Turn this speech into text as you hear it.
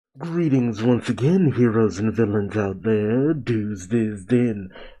Greetings once again, heroes and villains out there. Duuz-Diz-Din,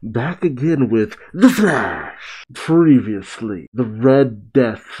 back again with The Flash! Previously, the Red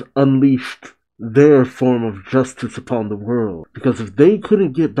Death unleashed their form of justice upon the world, because if they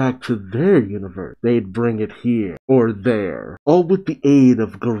couldn't get back to their universe, they'd bring it here, or there, all with the aid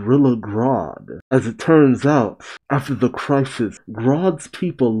of Gorilla Grodd. As it turns out, after the crisis, Grodd's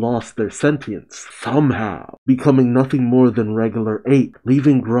people lost their sentience, somehow, becoming nothing more than regular ape,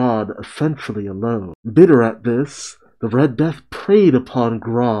 leaving Grodd essentially alone. Bitter at this, the Red Death preyed upon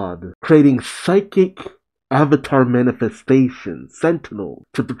Grodd, creating psychic avatar manifestations, sentinels,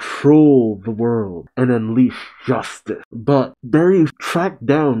 to patrol the world and unleash justice. But Barry tracked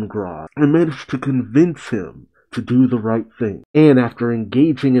down Grodd and managed to convince him to do the right thing. And after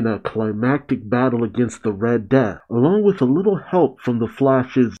engaging in a climactic battle against the Red Death, along with a little help from the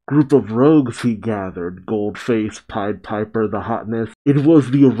Flash's group of rogues he gathered, Goldface, Pied Piper, the Hotness, it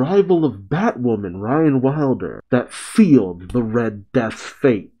was the arrival of Batwoman Ryan Wilder that sealed the Red Death's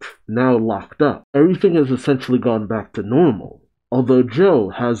fate. Now locked up, everything has essentially gone back to normal. Although Joe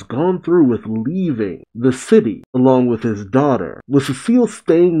has gone through with leaving the city along with his daughter, with Cecile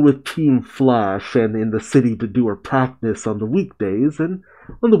staying with Team Flash and in the city to do her practice on the weekdays, and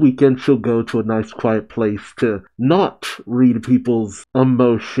on the weekend she'll go to a nice quiet place to not read people's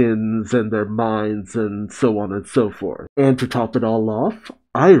emotions and their minds and so on and so forth. And to top it all off,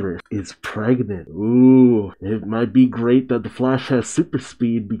 Iris is pregnant. Ooh, it might be great that the Flash has super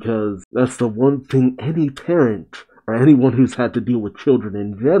speed, because that's the one thing any parent or anyone who's had to deal with children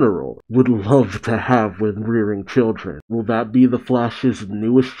in general would love to have when rearing children. Will that be the Flash's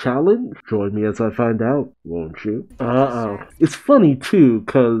newest challenge? Join me as I find out, won't you? It's funny too,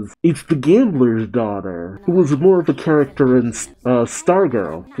 cause it's the gambler's daughter, who was more of a character in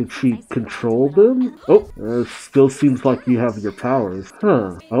Stargirl. Did she control them? Oh, still seems like you have your powers.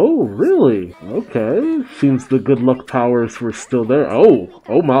 Huh. Oh, really? Okay. Seems the good luck powers were still there. Oh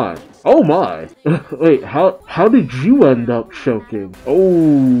my. Oh my! Wait, how did you end up choking?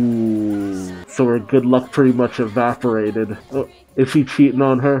 Oh, so her good luck pretty much evaporated. Is he cheating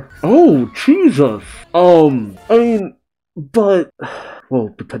on her? Oh, Jesus! I mean, but,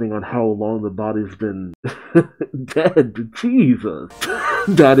 well, depending on how long the body's been dead, Jesus.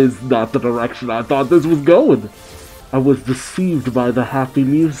 That is not the direction I thought this was going. I was deceived by the happy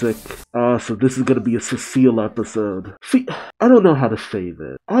music. So this is gonna be a Cecile episode. See, I don't know how to say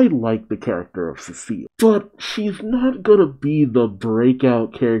this. I like the character of Cecile, but she's not gonna be the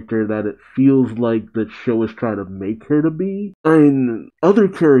breakout character that it feels like the show is trying to make her to be. I mean, other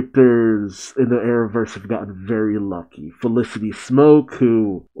characters in the Arrowverse have gotten very lucky. Felicity Smoke,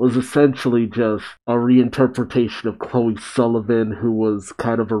 who was essentially just a reinterpretation of Chloe Sullivan, who was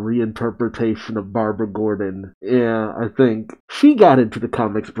kind of a reinterpretation of Barbara Gordon. Yeah, I think she got into the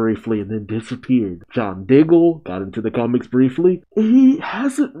comics briefly and then disappeared. John Diggle got into the comics briefly. He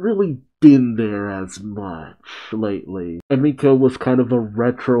hasn't really been there as much lately. Emiko was kind of a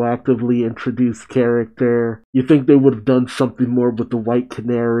retroactively introduced character. You think they would have done something more with the White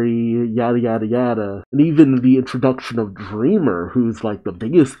Canary, yada yada yada. And even the introduction of Dreamer, who's like the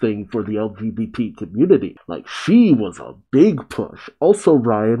biggest thing for the LGBT community. Like, she was a big push. Also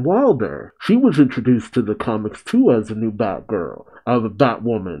Ryan Wilder. She was introduced to the comics too as a new Batgirl. Of a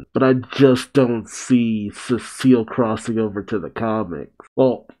Batwoman. But I just don't see Cecile crossing over to the comics.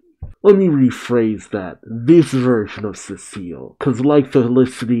 Well, let me rephrase that. This version of Cecile, because like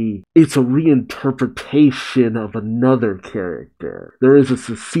Felicity, it's a reinterpretation of another character. There is a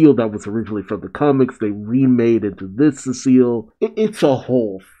Cecile that was originally from the comics, they remade into this Cecile. It's a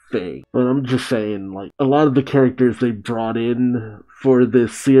whole thing. But I'm just saying, like, a lot of the characters they brought in for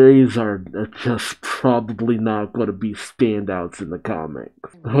this series are just probably not going to be standouts in the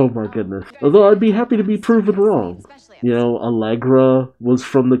comics. Oh my goodness. Although I'd be happy to be proven wrong. You know, Allegra was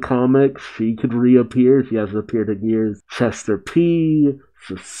from the comics. She could reappear. She hasn't appeared in years. Chester P.,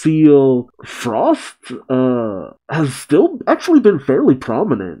 Cecile. Frost has still actually been fairly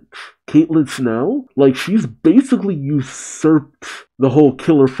prominent. Caitlin Snow, like, she's basically usurped the whole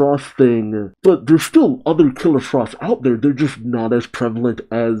Killer Frost thing, but there's still other Killer Frosts out there. They're just not as prevalent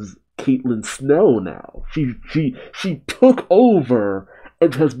as Caitlin Snow now. She took over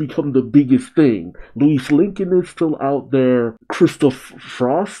and has become the biggest thing. Louise Lincoln is still out there. Crystal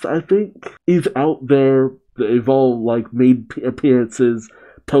Frost, I think, is out there. They've all, like, made appearances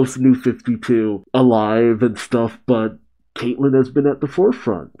post New 52 alive and stuff, but Caitlin has been at the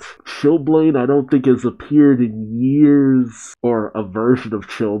forefront. Chillblain, I don't think has appeared in years, or a version of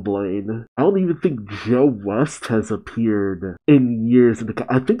Chillblain. I don't even think Joe West has appeared in years.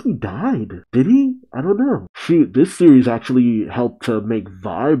 I think he died. Did he? I don't know. Shoot, this series actually helped to make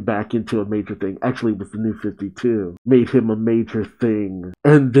Vibe back into a major thing. Actually, it was the New 52. Made him a major thing.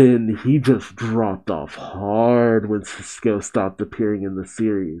 And then he just dropped off hard when Cisco stopped appearing in the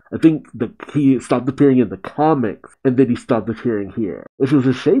series. I think he stopped appearing in the comics, and then he stopped appearing here. Which was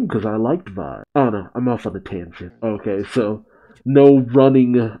a shame because I liked Vibe. Oh no, I'm off on a tangent. Okay, so no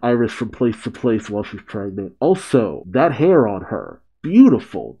running Iris from place to place while she's pregnant. Also, that hair on her.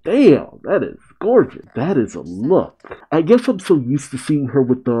 Beautiful. Damn, that is gorgeous. That is a look. I guess I'm so used to seeing her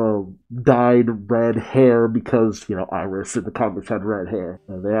with the dyed red hair because, you know, Iris in the comics had red hair.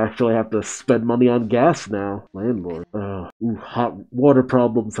 They actually have to spend money on gas now. Landlord. Hot water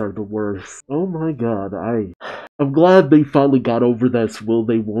problems are the worst. Oh my god, I'm glad they finally got over this will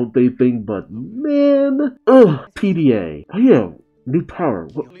they won't they thing, but man, PDA. Oh yeah. New power.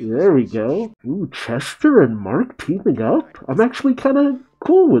 There we go. Ooh, Chester and Mark teaming up? I'm actually kind of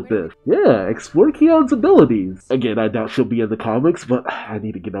cool with this. Yeah, explore Keon's abilities. Again, I doubt she'll be in the comics, but I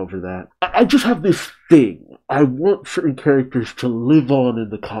need to get over that. I just have this thing. I want certain characters to live on in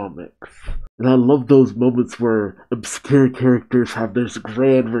the comics. And I love those moments where obscure characters have this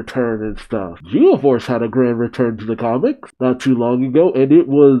grand return and stuff. Geoforce had a grand return to the comics not too long ago, and it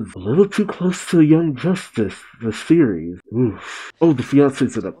was a little too close to Young Justice, the series. Oof. Oh, the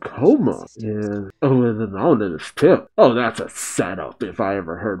fiance's in a coma. Yeah. Oh, and then on in his tip. Oh, that's a setup if I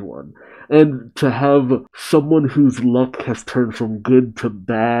ever heard one. And to have someone whose luck has turned from good to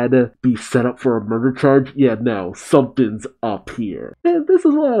bad be set up for a murder charge, yeah, no, something's up here. And this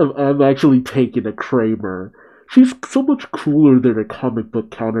is why I'm actually taking a Kramer. She's so much cooler than a comic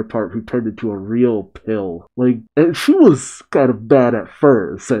book counterpart who turned into a real pill. And she was kind of bad at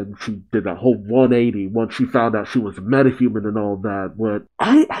first, and she did a whole 180 once she found out she was a metahuman and all that, but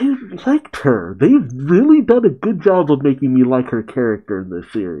I liked her. They've really done a good job of making me like her character in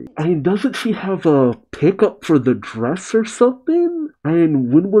this series. I mean, doesn't she have a pickup for the dress or something? I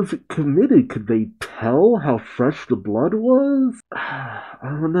mean, when was it committed? Could they tell how fresh the blood was? I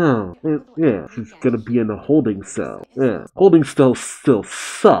don't know. Yeah, she's gonna be in a holding cell. Yeah, holding cells still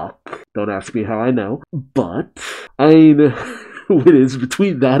suck. Don't ask me how I know. But, I mean, it is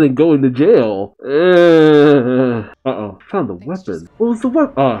between that and going to jail. Uh-oh, found the weapon. What was the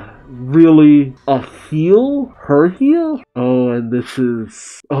weapon? Really? A heel? Her heel? Oh, and this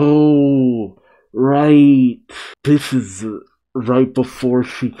is... Oh, right. This is... right before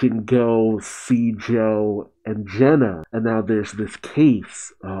she can go see Joe and Jenna. And now there's this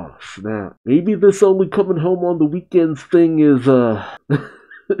case. Oh, snap. Maybe this only coming home on the weekends thing is, not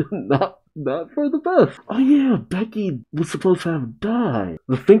for the best. Oh yeah, Becky was supposed to have died.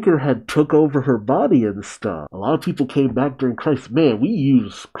 The Thinker had took over her body and stuff. A lot of people came back during Crisis. Man, we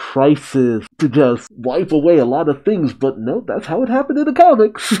use Crisis to just wipe away a lot of things, but no, that's how it happened in the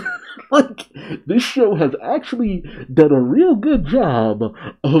comics. This show has actually done a real good job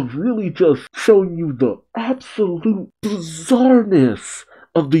of really just showing you the absolute bizarreness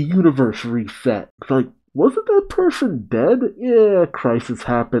of the universe reset. Wasn't that person dead? Yeah, Crisis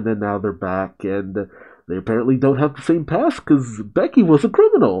happened and now they're back, and they apparently don't have the same past because Becky was a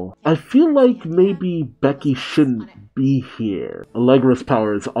criminal. I feel like maybe Becky shouldn't be here. Allegra's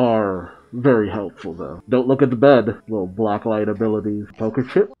powers are very helpful, though. Don't look at the bed. Little blacklight abilities. Poker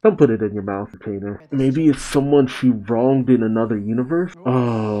chip? Don't put it in your mouth, container. Maybe it's someone she wronged in another universe?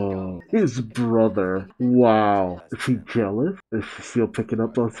 Oh, his brother. Wow. Is she jealous? Is she still picking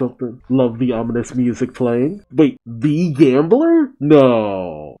up on something? Love the ominous music playing. Wait, the gambler?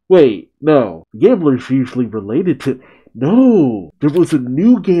 No. Wait, no. Gambler's usually related to... No! There was a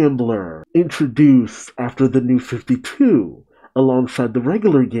new gambler introduced after the New 52. Alongside the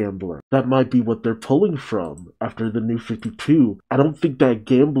regular gambler. That might be what they're pulling from after the New 52. I don't think that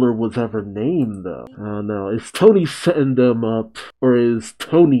gambler was ever named, though. I don't know. Is Tony setting them up? Or is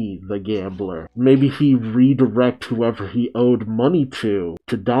Tony the gambler? Maybe he redirect whoever he owed money to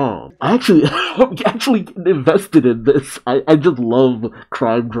Dom. I'm actually invested in this. I just love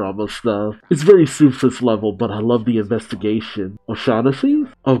crime drama stuff. It's very surface level, but I love the investigation. O'Shaughnessy?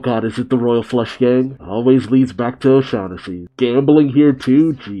 Oh god, is it the Royal Flush Gang? Always leads back to O'Shaughnessy. Gambling here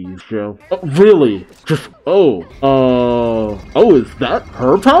too? Jeez, Joe. Oh, really? Just, is that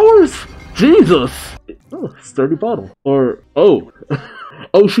her powers? Jesus! Oh, sturdy bottle. Or,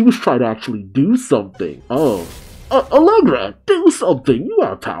 she was trying to actually do something. Oh. Allegra, do something. You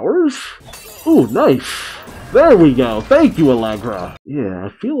have powers. Ooh, nice. There we go. Thank you, Allegra. Yeah, I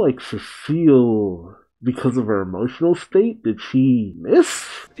feel like Cecile... Because of her emotional state, did she miss?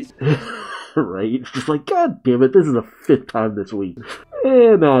 Right? It's just like, God damn it, this is the 5th time this week.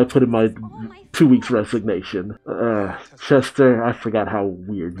 And now I put in my 2 weeks resignation. Chester, I forgot how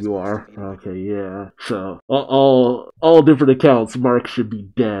weird you are. Okay, yeah. So, all different accounts, Mark should be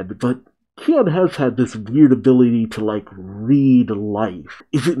dead, but Keon has had this weird ability to, like, read life.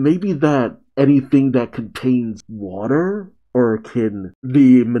 Is it maybe that anything that contains water? Or can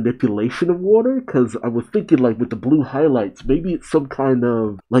the manipulation of water? Because I was thinking, like, with the blue highlights, maybe it's some kind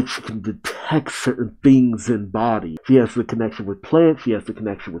of, like, she can detect certain things in body. She has the connection with plants, she has the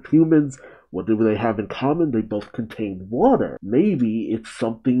connection with humans. What do they have in common? They both contain water. Maybe it's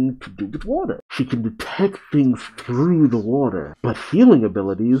something to do with water. She can detect things through the water. But healing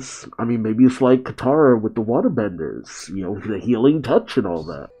abilities, I mean, maybe it's like Katara with the waterbenders. You know, the healing touch and all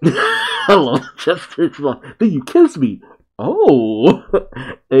that. Hello, Chester's like, then you kiss me. Oh,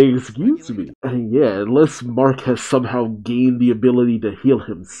 excuse me. And yeah, unless Mark has somehow gained the ability to heal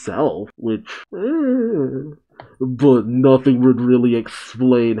himself, which, but nothing would really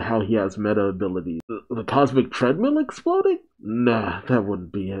explain how he has meta abilities. The cosmic treadmill exploding? Nah, that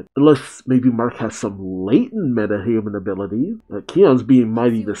wouldn't be it. Unless maybe Mark has some latent meta-human abilities. Keon's being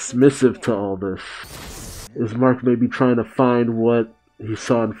mighty dismissive to all this. Is Mark maybe trying to find what he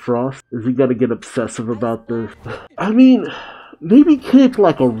saw in Frost? Is he gonna get obsessive about this? I mean, maybe kick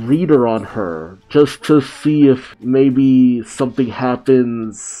like a reader on her, just to see if maybe something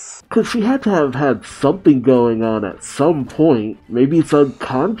happens. Because she had to have had something going on at some point. Maybe it's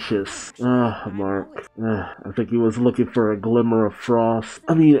unconscious. Mark. I think he was looking for a glimmer of Frost.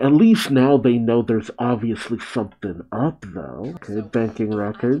 I mean, at least now they know there's obviously something up, though. Okay, banking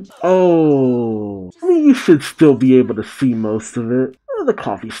records. Oh, I mean, you should still be able to see most of it. The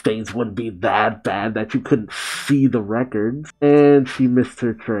coffee stains wouldn't be that bad that you couldn't see the records. And she missed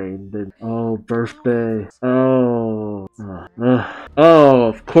her train. Then, oh, birthday. Oh. Oh,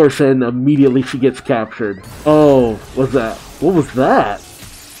 of course, and immediately she gets captured. Oh, what's that? What was that?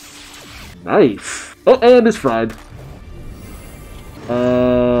 Nice. Oh, and it's fried.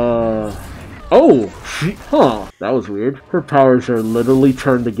 Oh, that was weird. Her powers are literally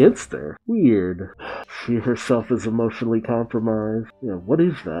turned against her. Weird. She herself is emotionally compromised. Yeah, what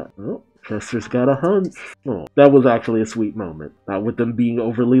is that? Oh, Chester's got a hunch. Oh, that was actually a sweet moment. Not with them being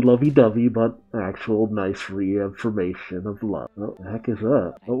overly lovey-dovey, but actual nice reaffirmation of love. What the heck is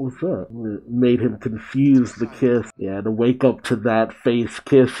that? What was that? It made him confuse the kiss. Yeah, to wake up to that face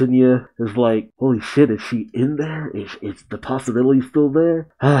kissing you is like, holy shit, is she in there? Is the possibility still there?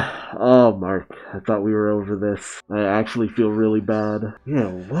 Oh, Mark, I thought we were over this. I actually feel really bad. Yeah,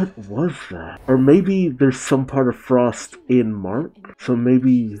 what was that? Or maybe there's some part of Frost in Mark? So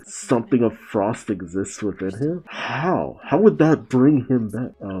maybe something of Frost exists within him? How? How would that bring him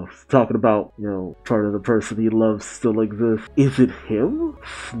back? Oh, talking about, you know, part of the person he loves still exists. Is it him?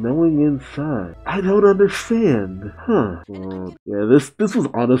 Snowing inside. I don't understand. Huh. Yeah, this was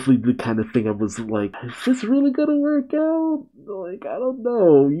honestly the kind of thing I was like, is this really gonna work out? Like, I don't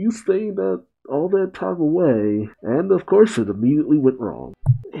know. You saying that all that time away. And of course it immediately went wrong.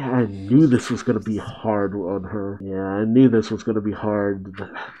 Yeah, I knew this was going to be hard on her. Yeah, I knew this was going to be hard.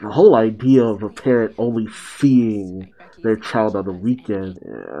 The whole idea of a parent only seeing their child on the weekend.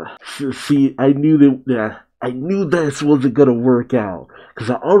 Yeah. See, I knew that. Yeah, I knew this wasn't going to work out. Because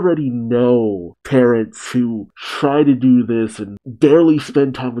I already know parents who try to do this and barely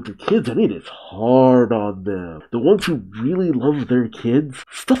spend time with their kids. I mean, it's hard on them. The ones who really love their kids,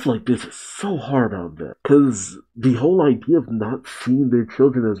 stuff like this is so hard on them. Because the whole idea of not seeing their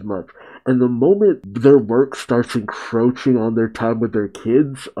children as much, and the moment their work starts encroaching on their time with their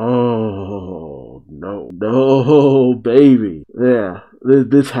kids, oh, no, baby. Yeah,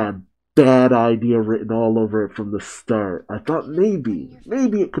 this had bad idea written all over it from the start. I thought maybe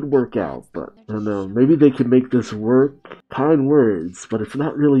it could work out, but I don't know. Maybe they can make this work. Kind words, but it's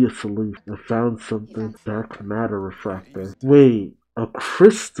not really a solution. I found something. Dark matter refractor. Wait, a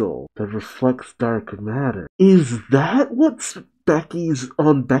crystal that reflects dark matter. Is that what's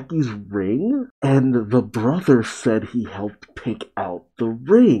on Becky's ring? And the brother said he helped pick out the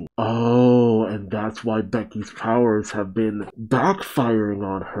ring. Oh, and that's why Becky's powers have been backfiring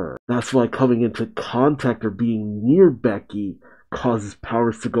on her. That's why coming into contact or being near Becky causes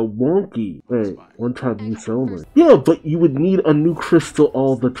powers to go wonky. Wait, one-time use only. Yeah, but you would need a new crystal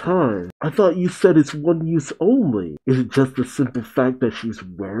all the time. I thought you said it's one use only. Is it just the simple fact that she's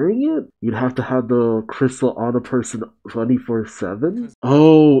wearing it? You'd have to have the crystal on a person 24/7?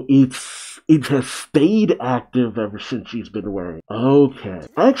 Oh, it's it has stayed active ever since she's been wearing. Okay.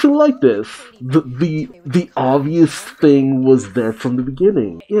 I actually like this. The obvious thing was there from the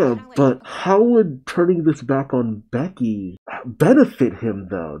beginning. Yeah, but how would turning this back on Becky benefit him,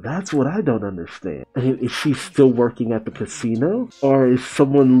 though? That's what I don't understand. I mean, is she still working at the casino? Or is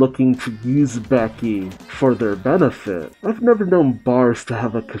someone looking to use Becky for their benefit? I've never known bars to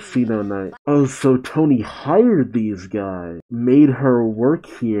have a casino night. Oh, so Tony hired these guys, made her work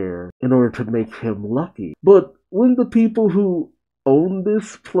here in order to make him lucky. But when the people who own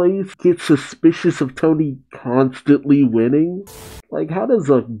this place get suspicious of Tony constantly winning? Like, how does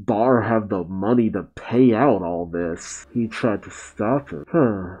a bar have the money to pay out all this? He tried to stop it.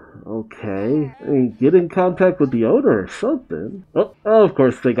 Huh, okay. I mean, get in contact with the owner or something. Oh, of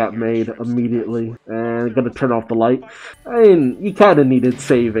course they got made immediately. And gonna turn off the lights. I mean, you kinda needed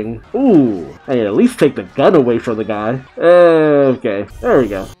saving. Ooh, hey, at least take the gun away from the guy. Okay, there we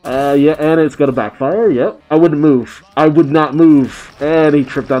go. Yeah, and it's gonna backfire, yep. I wouldn't move. I would not move. And he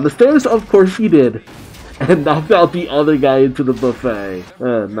tripped down the stairs, of course he did. And knocked out the other guy into the buffet.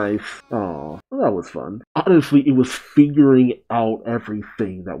 Nice. Aw, well, that was fun. Honestly, it was figuring out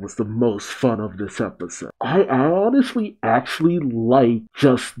everything that was the most fun of this episode. I honestly actually like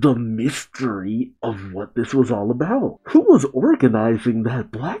just the mystery of what this was all about. Who was organizing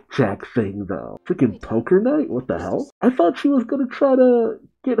that blackjack thing, though? Freaking poker night? What the hell? I thought she was gonna try to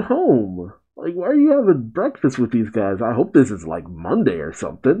get home. Like, why are you having breakfast with these guys? I hope this is like Monday or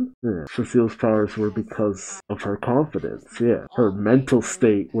something. Yeah. Cecile's powers were because of her confidence, yeah. Her mental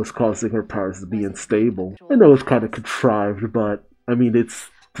state was causing her powers to be unstable. I know it's kind of contrived, but, I mean, it's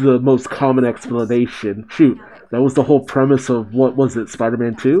the most common explanation. Shoot, that was the whole premise of, what was it,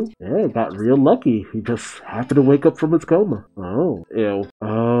 Spider-Man 2? Yeah, got real lucky. He just happened to wake up from his coma. Oh, ew.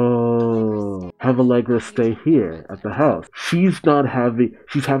 Oh. Have Allegra stay here at the house. She's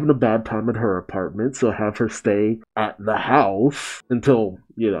having a bad time at her apartment, so have her stay at the house until,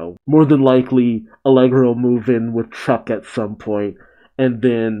 more than likely Allegra will move in with Chuck at some point. And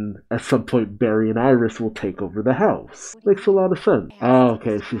then, at some point, Barry and Iris will take over the house. Makes a lot of sense. Oh,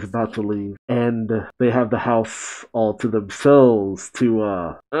 okay, she's about to leave. And they have the house all to themselves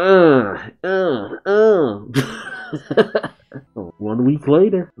to, 1 week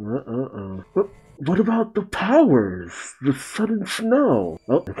later. What about the powers? The sudden snow?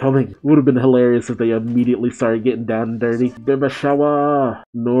 Oh, they're coming. Would have been hilarious if they immediately started getting down and dirty. Bimba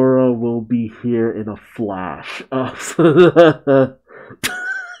Nora will be here in a flash.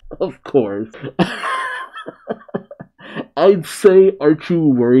 Of course. I'd say, aren't you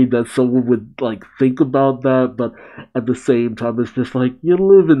worried that someone would, think about that? But at the same time, it's just like, you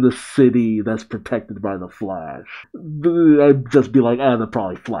live in the city that's protected by the Flash. I'd just be like, they're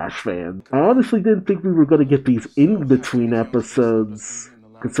probably Flash fans. I honestly didn't think we were going to get these in-between episodes,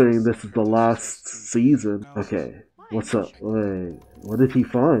 considering this is the last season. Okay, what's up? Wait, what did he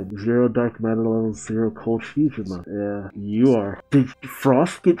find? 0 dark matter levels, 0 cold fusion. Yeah, you are. Did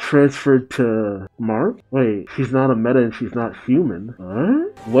Frost get transferred to Mark? Wait, she's not a meta and she's not human.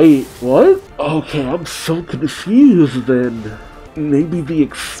 What? Wait, what? Okay, I'm so confused then. Maybe the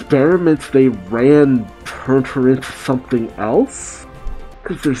experiments they ran turned her into something else?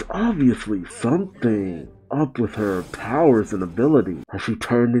 Because there's obviously something up with her powers and abilities. Has she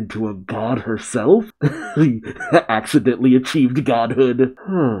turned into a god herself? She accidentally achieved godhood.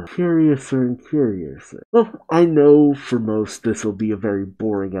 Curiouser and curiouser. Well, I know for most this will be a very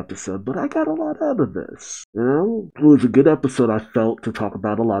boring episode, but I got a lot out of this. It was a good episode, I felt, to talk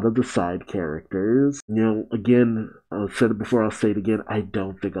about a lot of the side characters. Again, I said it before, I'll say it again, I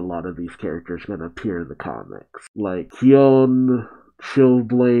don't think a lot of these characters are going to appear in the comics. Like Keon,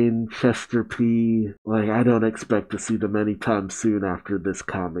 Chillblaine, Chester P. I don't expect to see them anytime soon after this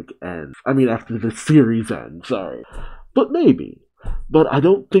comic ends. I mean, after this series ends, sorry. But maybe. But I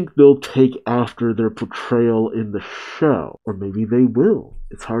don't think they'll take after their portrayal in the show. Or maybe they will.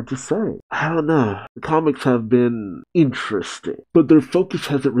 It's hard to say. I don't know. The comics have been interesting, but their focus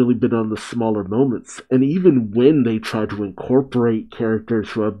hasn't really been on the smaller moments. And even when they try to incorporate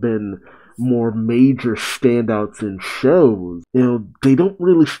characters who have been more major standouts in shows, they don't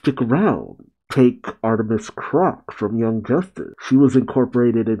really stick around. Take Artemis Croc from Young Justice. She was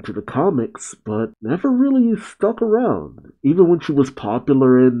incorporated into the comics, but never really stuck around. Even when she was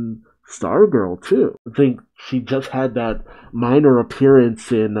popular in Stargirl, too. I think she just had that minor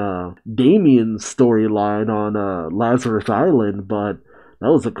appearance in Damien's storyline on Lazarus Island, but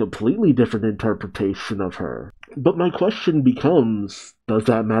That was a completely different interpretation of her. But my question becomes, does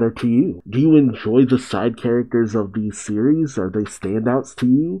that matter to you? Do you enjoy the side characters of these series? Are they standouts to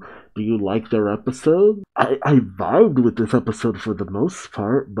you? Do you like their episode? I vibed with this episode for the most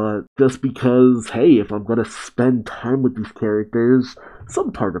part, but just because, hey, if I'm gonna spend time with these characters,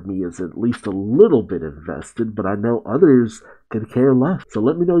 some part of me is at least a little bit invested, but I know others could care less. So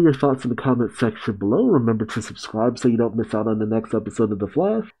let me know your thoughts in the comment section below. Remember to subscribe so you don't miss out on the next episode of The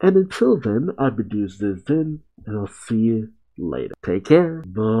Flash. And until then, I've been Duuz-Diz-Din, and I'll see you later. Take care.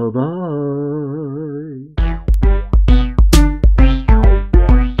 Bye-bye.